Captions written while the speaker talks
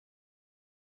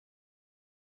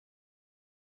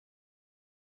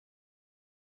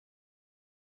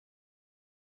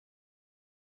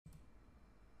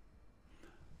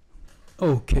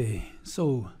Okay,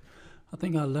 so I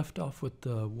think I left off with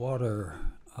the water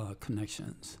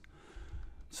connections.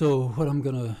 So what I'm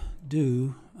gonna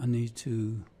do, I need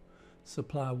to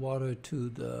supply water to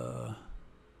the,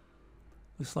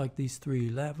 looks like these 3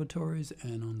 lavatories,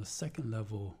 and on the second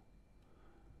level,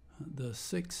 the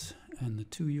 6 and the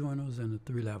 2 urinals and the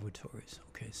 3 lavatories.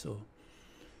 Okay, so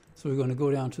we're gonna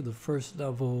go down to the first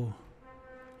level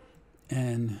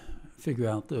and figure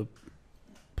out the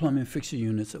plumbing fixture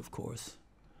units, of course,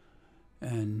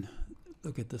 and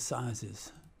look at the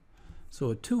sizes. So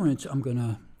a 2-inch I'm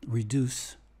gonna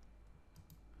reduce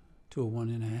to a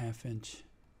 1.5 inch.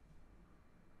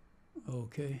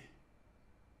 Okay,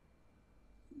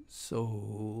 so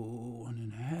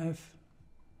 1.5.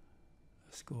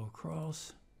 Let's go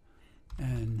across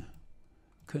and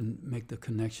make the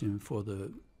connection for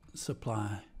the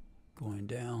supply going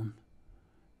down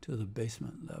to the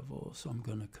basement level. So I'm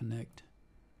going to connect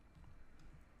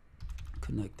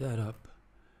that up,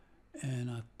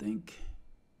 and I think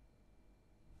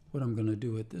what I'm going to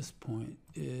do at this point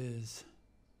is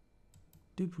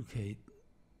duplicate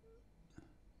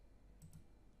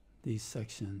these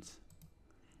sections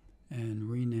and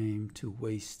rename to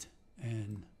waste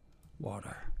and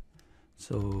water.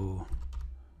 So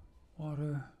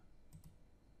water,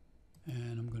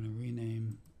 and I'm going to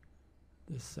rename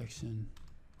this section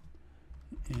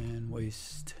and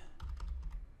waste.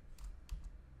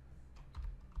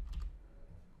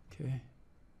 Okay,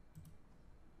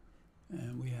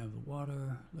 and we have the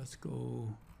water. Let's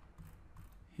go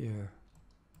here.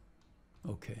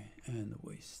 Okay, and the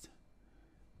waste.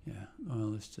 Yeah, well,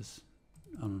 let's just,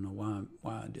 I don't know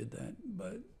why I did that,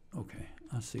 but okay,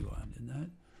 I see why I did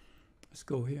that. Let's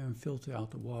go here and filter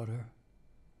out the water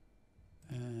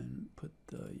and put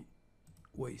the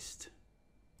waste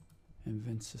and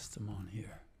vent system on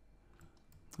here.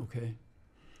 Okay,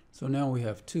 so now we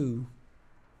have 2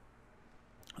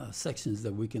 sections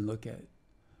that we can look at.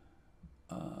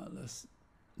 Let's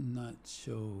not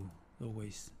show the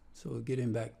waste. So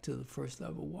getting back to the first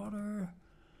level water.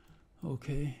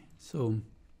 Okay, so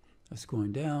that's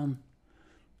going down,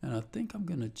 and I think I'm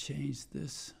going to change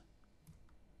this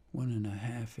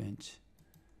 1.5 inch.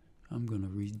 I'm going to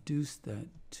reduce that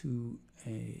to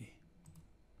a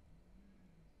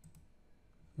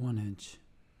 1 inch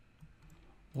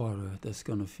water that's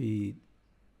going to feed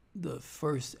the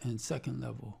first and second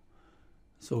level.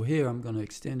 So here I'm going to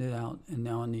extend it out, and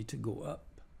now I need to go up.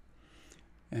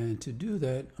 And to do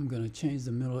that, I'm going to change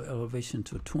the middle elevation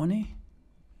to 20,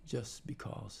 just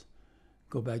because.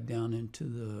 Go back down into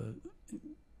the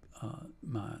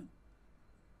my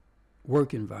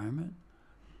work environment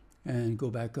and go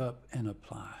back up and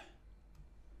apply.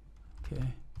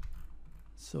 Okay,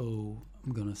 so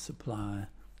I'm going to supply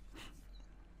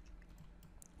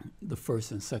the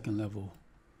first and second level.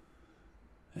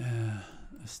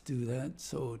 Let's do that.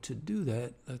 So to do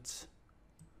that, let's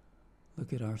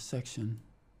look at our section.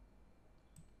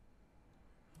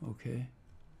 Okay,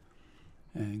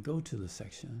 and go to the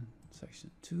section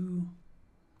 2,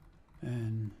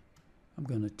 and I'm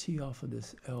going to tee off of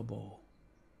this elbow.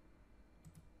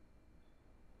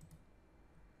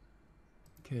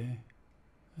 Okay,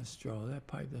 let's draw that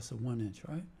pipe. That's a 1 inch,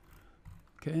 right?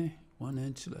 Okay, 1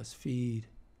 inch. Let's feed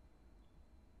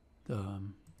the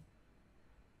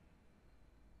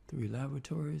 3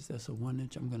 lavatories. That's a 1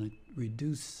 inch. I'm going to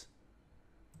reduce,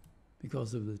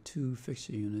 because of the 2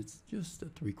 fixture units, just a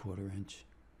 3/4 inch.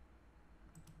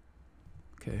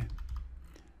 Okay,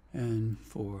 and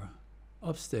for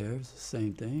upstairs,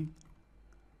 same thing,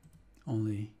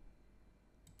 only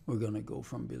we're going to go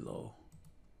from below.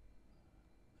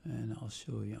 And I'll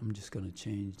show you. I'm just going to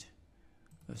change.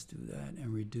 Let's do that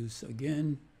and reduce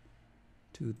again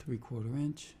to 3/4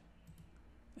 inch.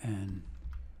 And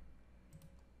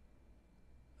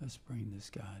let's bring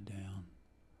this guy down.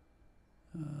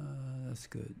 That's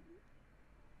good.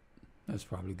 That's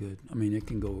probably good. I mean, it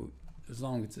can go, as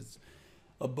long as it's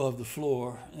above the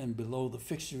floor and below the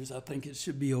fixtures, I think it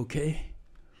should be okay.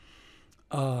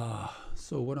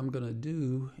 So what I'm going to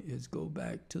do is go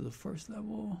back to the first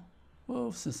level.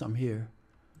 Well, since I'm here,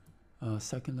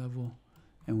 second level,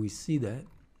 and we see that,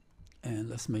 and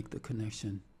let's make the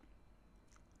connection.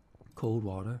 Cold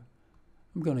water.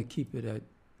 I'm going to keep it at,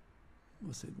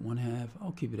 what's it, 1/2?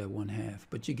 I'll keep it at 1/2,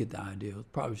 but you get the idea.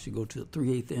 Probably should go to a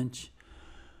 3/8 inch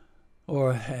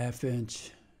or a 1/2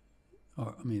 inch,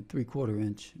 or I mean 3/4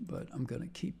 inch, but I'm going to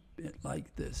keep it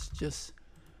like this just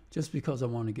because I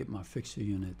want to get my fixture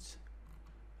units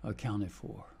accounted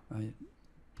for, right?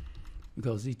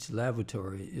 Because each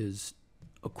lavatory is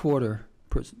a quarter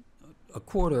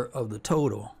of the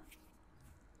total,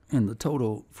 And the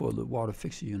total for the water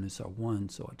fixture units are 1,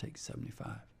 so I take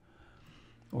 75,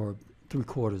 or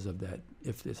 3/4 of that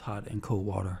if it's hot and cold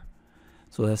water.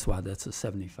 So that's why that's a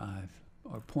 75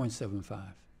 or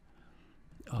 0.75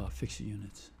 fixture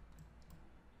units.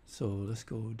 So let's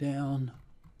go down,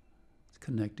 let's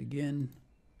connect again,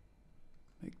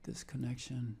 make this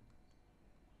connection,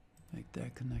 make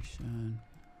that connection,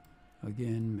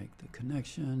 again, make the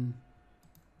connection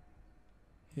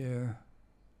here.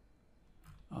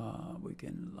 We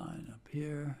can line up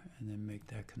here and then make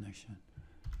that connection.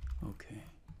 Okay.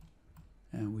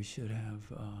 And we should have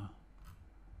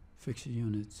fixture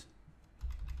units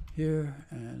here.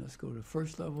 And let's go to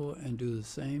first level and do the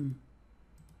same.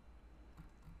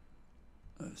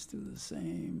 Let's do the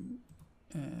same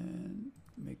and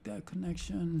make that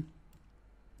connection.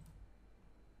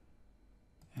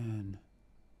 And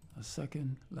a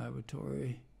second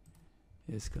laboratory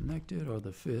is connected, or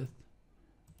the fifth.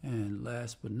 And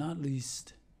last but not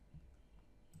least,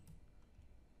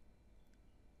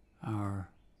 our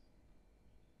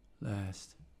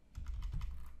last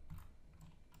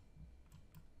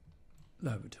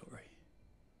laboratory.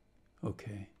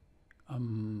 Okay.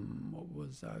 What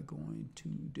was I going to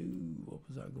do?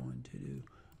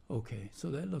 Okay, so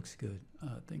that looks good.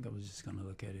 I think I was just going to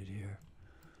look at it here.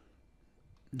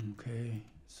 Okay,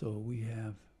 so we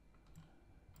have,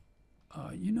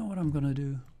 you know what I'm going to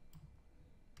do?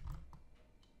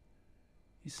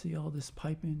 You see all this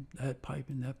piping, that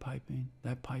piping, that piping,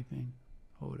 that piping?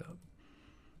 Hold up.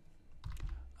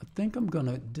 I think I'm going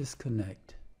to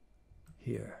disconnect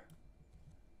here,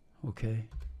 okay?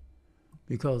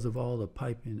 Because of all the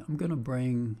piping, I'm going to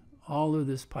bring all of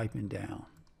this piping down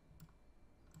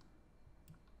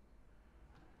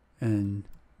and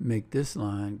make this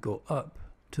line go up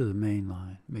to the main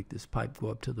line. Make this pipe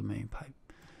go up to the main pipe.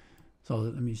 So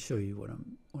let me show you what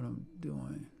I'm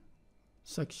doing.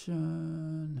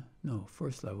 Section, no,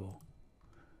 first level.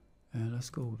 And let's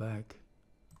go back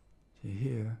to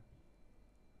here.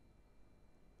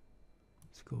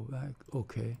 Let's go back,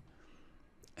 okay.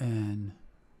 And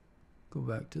go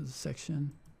back to the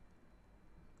section.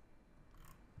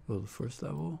 Go to the first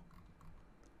level.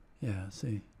 Yeah,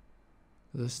 see,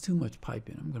 there's too much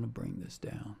piping. I'm gonna bring this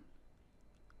down.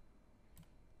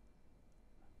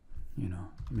 You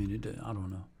know, I mean, I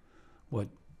don't know what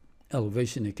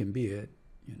elevation it can be at,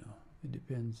 you know, it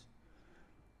depends.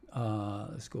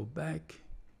 Let's go back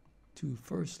to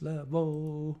first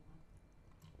level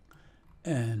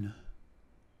and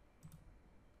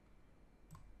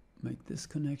make this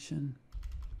connection.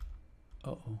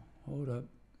 Uh-oh, hold up,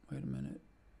 wait a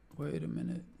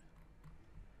minute.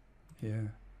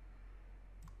 Here,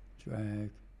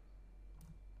 drag.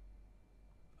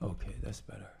 Okay, that's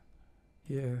better.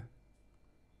 Here,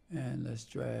 and let's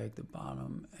drag the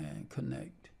bottom and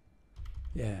connect.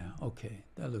 Yeah, okay,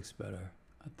 that looks better,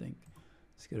 I think.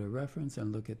 Let's get a reference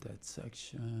and look at that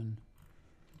section.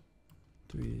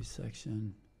 3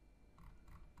 section.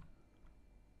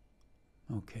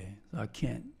 Okay, so I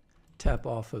can't tap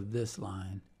off of this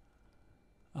line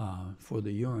for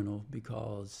the urinal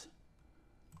because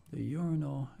the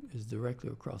urinal is directly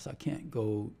across. I can't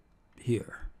go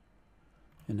here,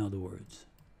 in other words,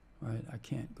 right? I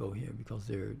can't go here because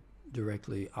they're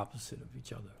directly opposite of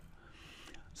each other.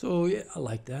 So yeah, I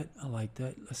like that.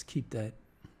 Let's keep that.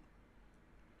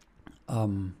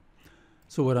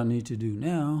 So what I need to do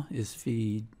now is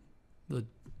feed the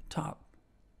top,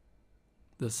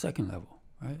 the second level,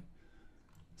 right?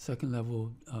 Second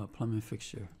level plumbing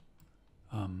fixture.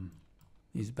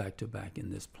 Is back to back in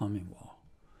this plumbing wall.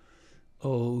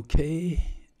 Okay,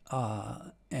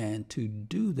 and to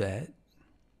do that,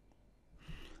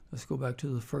 let's go back to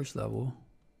the first level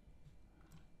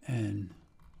and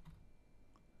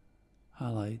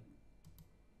highlight,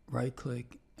 right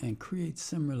click, and create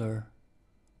similar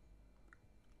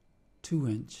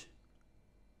 2-inch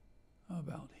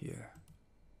about here.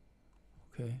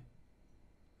 Okay,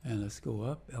 and let's go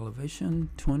up, elevation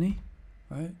 20,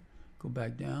 right? Go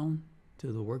back down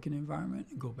to the working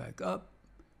environment, go back up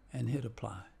and hit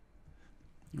apply.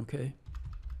 Okay,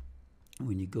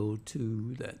 when you go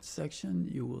to that section,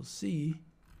 you will see,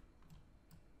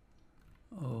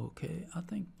 okay, I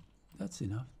think that's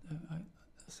enough.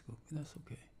 That's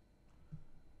okay.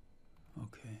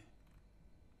 Okay,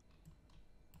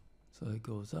 so it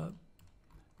goes up,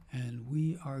 and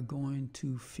we are going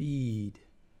to feed,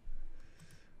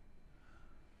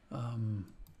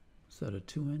 is that a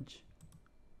 2-inch?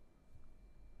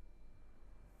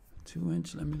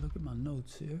 2-inch, let me look at my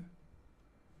notes here.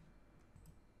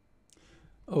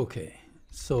 Okay,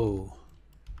 so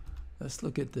let's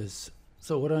look at this.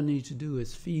 So what I need to do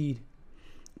is feed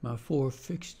My 4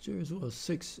 fixtures was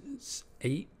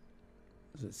 8.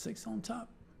 Is it 6 on top?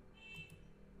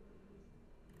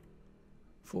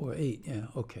 4, 8, yeah,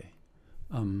 okay.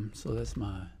 So that's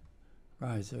my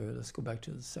riser. Let's go back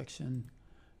to the section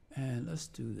and let's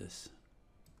do this.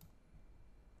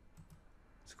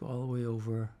 Let's go all the way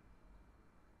over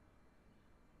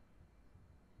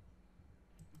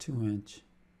 2 inch.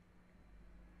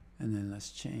 And then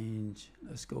let's change,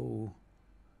 let's go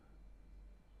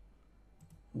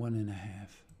 1.5.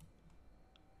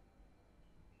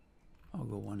 I'll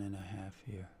go 1.5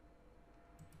 here.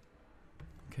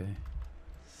 Okay.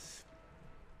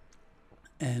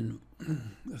 And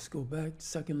let's go back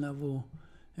second level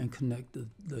and connect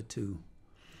the 2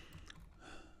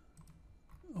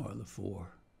 or the 4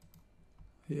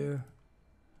 here.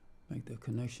 Make the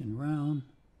connection round.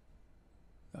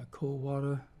 Got cold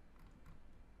water.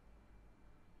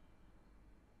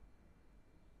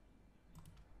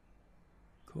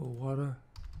 Cold water.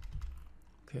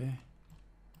 Okay.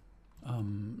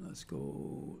 Let's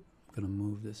go. I'm gonna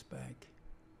move this back.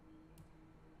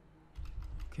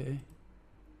 Okay.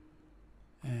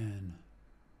 And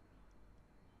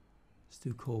let's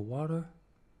do cold water,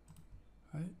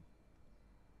 right?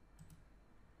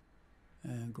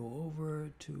 And go over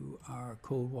to our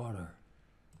cold water.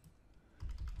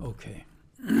 Okay.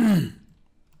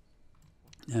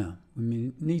 Now,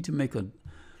 we need to make a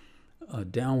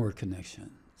downward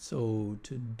connection. So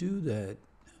to do that,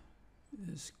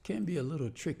 this can be a little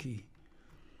tricky,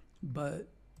 but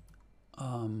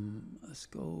let's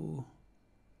go.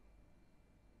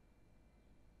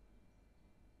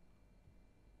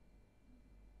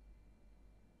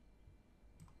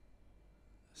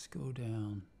 Let's go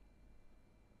down.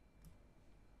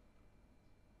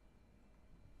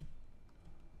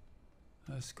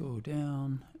 Let's go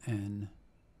down, and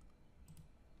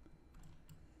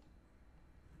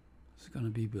it's going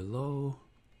to be below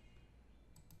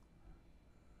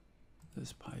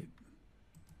this pipe.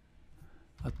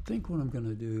 I think what I'm going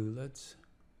to do, let's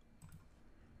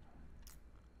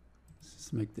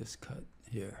just make this cut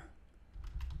here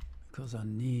because I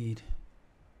need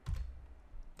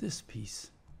this piece.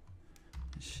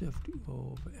 Shift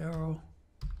over arrow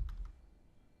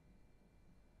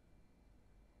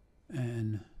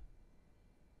and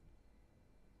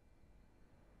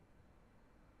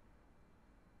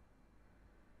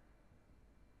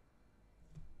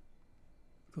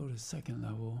go to second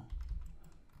level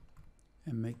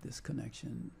and make this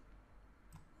connection.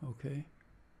 Okay.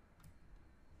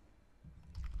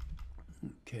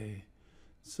 Okay.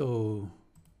 So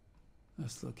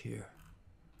let's look here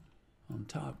on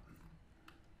top.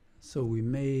 So we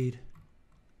made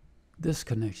this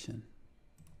connection.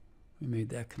 We made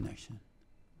that connection.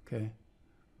 Okay.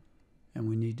 And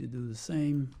we need to do the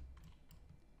same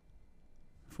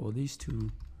for these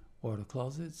 2 water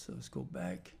closets. So let's go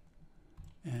back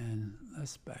and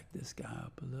let's back this guy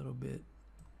up a little bit.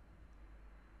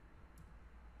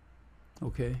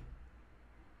 Okay.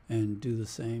 And do the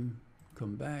same.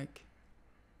 Come back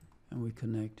and we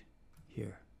connect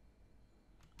here.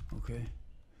 Okay.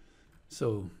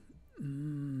 So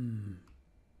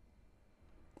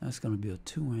that's going to be a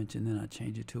 2 inch, and then I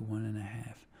change it to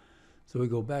 1.5. So we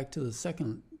go back to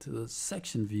the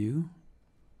section view.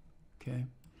 Okay.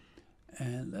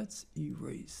 And let's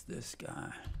erase this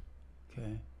guy.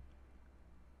 Okay.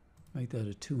 Make that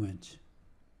a 2 inch.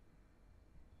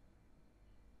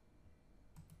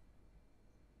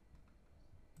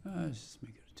 Let's just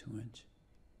make it a 2 inch.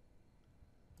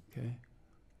 Okay.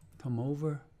 Come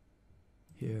over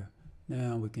here.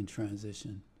 Now we can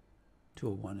transition to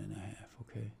a 1.5.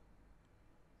 Okay.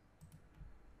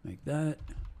 Make that.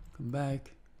 Come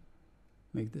back.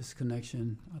 Make this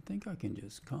connection. I think I can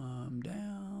just come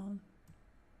down.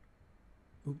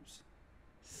 Oops.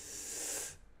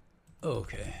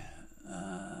 Okay.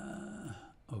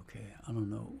 Okay. I don't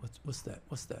know. What's that?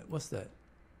 What's that? What's that?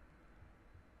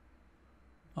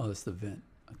 Oh, that's the vent,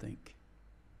 I think.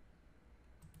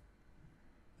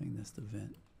 I think that's the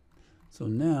vent. So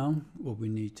now what we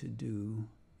need to do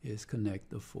is connect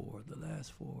the 4, the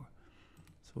last 4.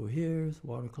 So here's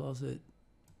water closet.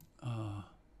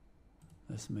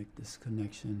 Let's make this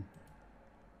connection.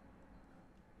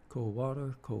 Cold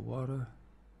water, cold water.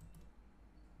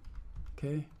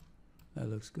 Okay, that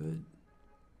looks good.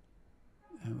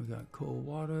 And we got cold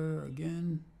water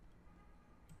again.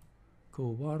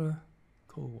 Cold water,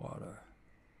 cold water.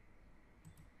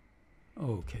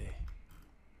 Okay,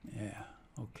 yeah,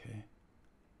 okay.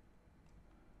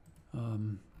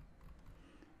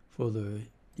 For the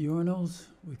urinals,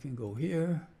 we can go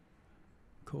here,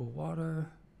 cold water.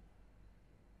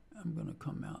 I'm gonna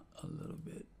come out a little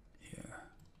bit here.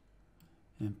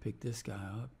 and pick this guy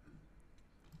up.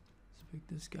 Let's pick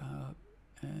this guy up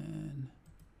and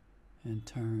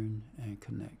turn and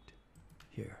connect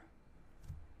here.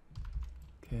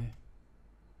 Okay.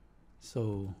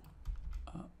 So,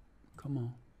 come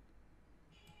on.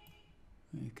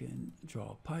 You can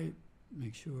draw a pipe,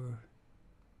 make sure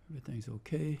everything's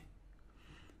okay.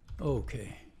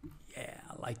 Okay, yeah,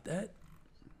 I like that.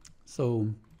 So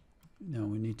now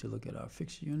we need to look at our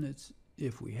fixture units,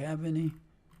 if we have any.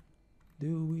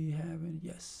 Do we have any?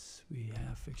 Yes, we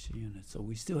have fixture units. So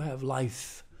we still have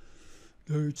life.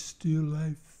 There's still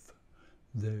life.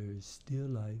 There's still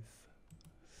life.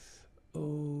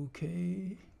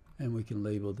 Okay, and we can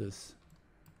label this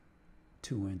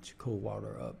 2-inch cold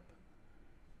water up.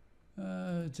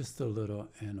 Just a little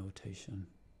annotation.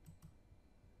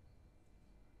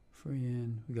 Free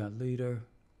in, we got liter.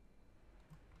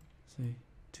 See,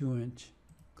 2-inch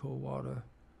cold water.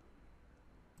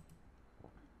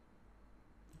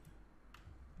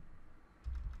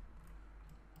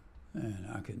 And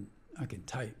I can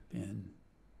type in,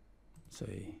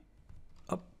 say,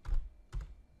 up.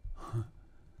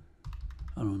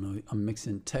 I don't know, I'm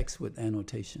mixing text with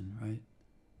annotation, right?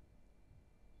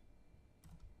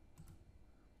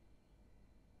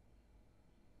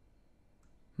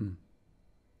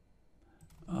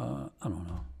 I don't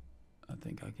know. I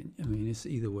think I can, I mean, it's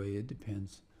either way, it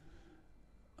depends.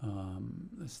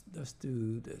 Let's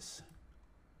do this.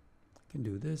 I can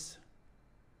do this,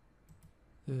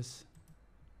 this.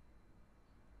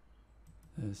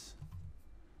 Let's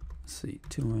see,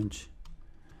 2-inch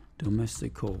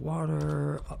domestic cold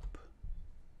water up.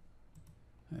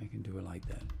 I can do it like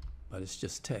that, but it's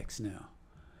just text now.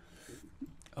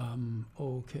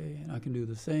 Okay, and I can do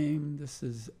the same. This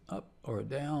is up or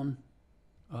down,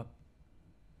 up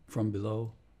from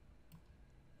below.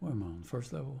 Where am I on?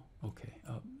 First level? Okay,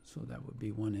 up. So that would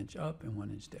be 1 inch up and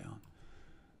 1 inch down.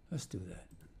 Let's do that.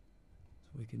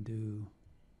 So we can do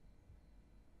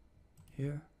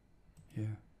here,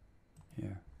 here,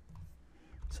 here.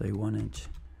 Say 1 inch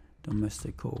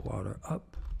domestic cold water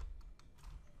up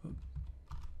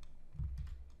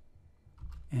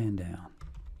and down.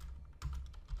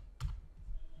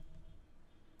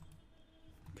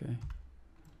 Okay,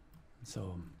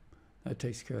 so that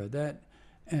takes care of that.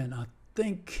 And I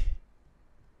think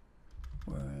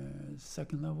we're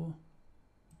second level.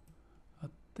 I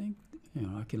think, you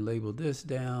know, I can label this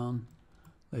down,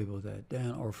 label that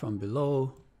down, or from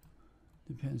below.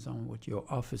 Depends on what your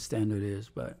office standard is,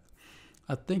 but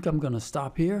I think I'm going to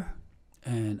stop here,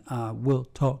 and I will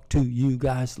talk to you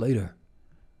guys later.